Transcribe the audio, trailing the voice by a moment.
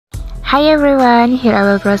Hi everyone, here I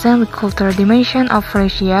will present the cultural dimension of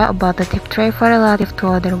Falahiyah about the tip travel relative to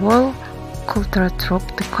other world culture through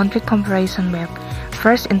the country comparison map.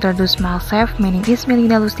 First, introduce myself, meaning is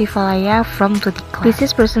Lusty Falahiyah from to the class. This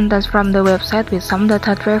is presented from the website with some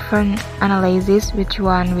data-driven analysis, which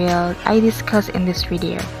one will I discuss in this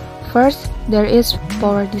video. First, there is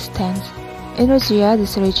power distance. In Russia,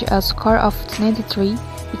 this reached a score of 93,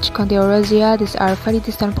 which country of Russia, these are very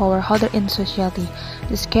distant power holder in society.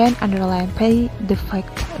 This can underline the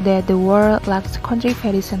fact that the world lacks country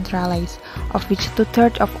very centralized, of which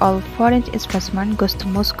 2/3 of all foreign investment goes to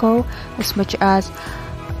Moscow, as much as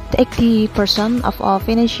 80% of all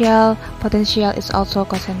financial potential is also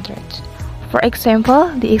concentrated. For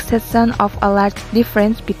example, the existence of a large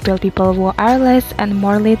difference between people who are less and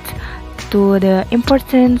more leads to the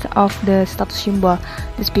importance of the status symbol.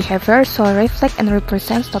 This behavior shall reflect and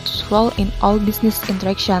represent status role in all business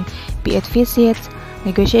interaction, be it visits,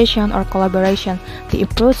 negotiation, or collaboration. The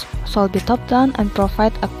approach shall be top-down and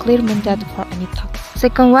provide a clear mandate for any task.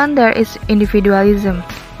 Second one, there is individualism.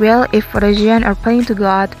 Well, if Russians are planning to go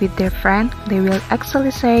out with their friend, they will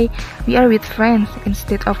actually say, "We are with friends,"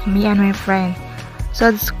 instead of "me and my friend." So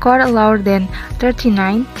the score lower than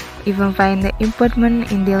 39 even find the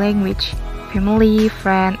improvement in the language. Family,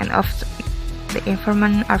 friend, and of the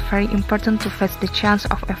environment are very important to face the chance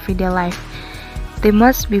of everyday life. They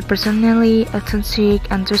must be personally authentic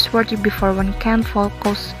and trustworthy before one can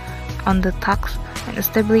focus on the task and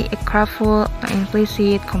establish a careful and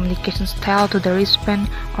implicit communication style to the respond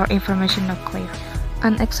or information not clear.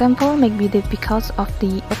 An example may be that because of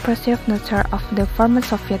the oppressive nature of the former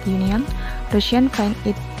Soviet Union, Russians find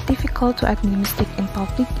it difficult to act mistake in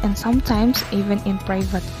public and sometimes even in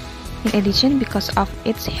private. In addition, because of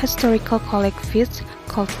its historical collectivist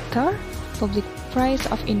culture, public praise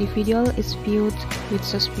of individual is viewed with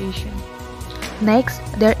suspicion. Next,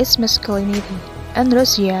 there is masculinity. In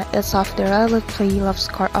Russia, itself the relatively low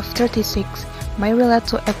score of 36 may relate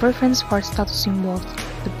to a preference for status symbols,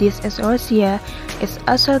 but this in Russia is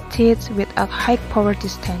associated with a high power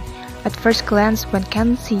distance. At first glance, one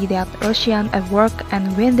can see that Russians at work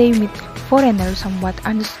and when they meet foreigners somewhat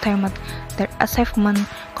underestimate their achievement,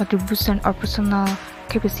 contribution, or personal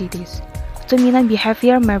capacities. Dominant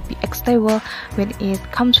behavior may be acceptable when it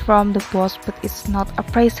comes from the boss, but is not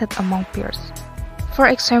appreciated among peers. For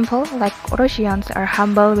example, like Russians are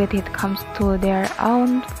humble when it comes to their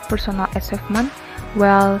own personal achievement,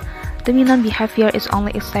 while dominant behavior is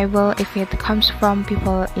only acceptable if it comes from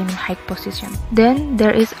people in high position. Then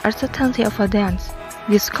there is uncertainty of a dance.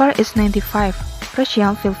 The score is 95.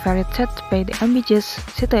 Russians feel very threatened by the ambiguous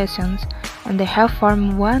situations, and they have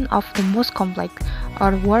formed one of the most complex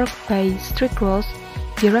or work by strict rules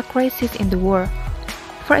bureaucracies in the world.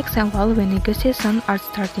 For example, when negotiations are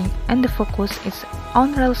starting and the focus is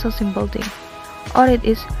on relationship building, or it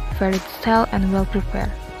is very detailed and well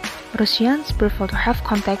prepared. Russians prefer to have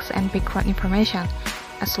context and background information.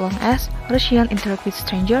 As long as Russians interact with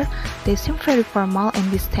strangers, they seem very formal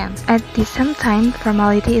and distant. At the same time,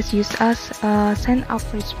 formality is used as a sign of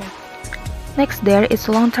respect. Next, there is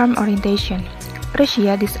long-term orientation.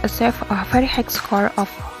 Russia achieves a very high score of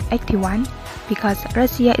 81 because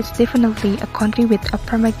Russia is definitely a country with a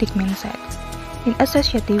pragmatic mindset. In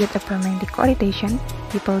associating with a pragmatic orientation,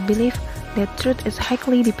 people believe that truth is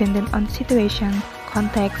highly dependent on situation,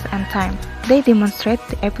 context, and time. They demonstrate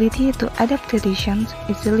the ability to adapt traditions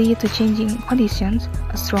easily to changing conditions,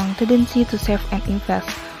 a strong tendency to save and invest,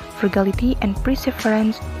 frugality, and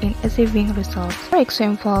perseverance in achieving results. For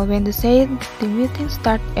example, when they say the meeting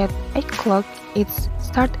starts at 8 o'clock, it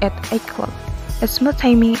starts at 8 o'clock. A smooth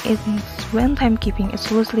timing is when timekeeping is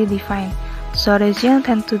loosely defined, so Russians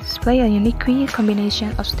tend to display a unique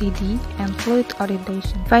combination of steady and fluid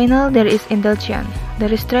orientation. Finally, there is indulgence. The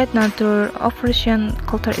restrained nature of Russian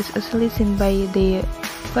culture is easily seen by the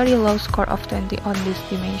very low score of 20 on this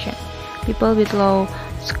dimension. People with low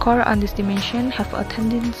score on this dimension have a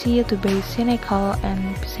tendency to be cynical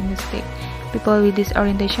and pessimistic. People with this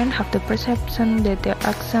orientation have the perception that their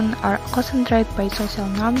actions are concentrated by social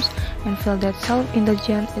norms and feel that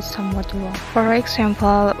self-indulgence is somewhat wrong. For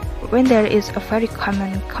example, when there is a very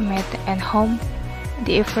common comment at home,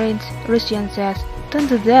 the average Russian says, "Don't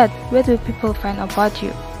do that, what will people find about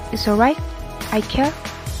you? It's alright? I care?"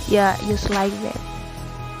 Yeah, just like that.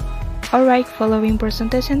 Alright, following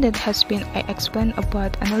presentation that has been I explained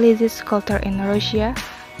about analysis culture in Russia.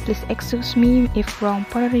 Please excuse me if wrong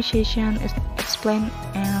pronunciation is explained,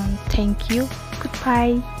 and thank you.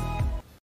 Goodbye.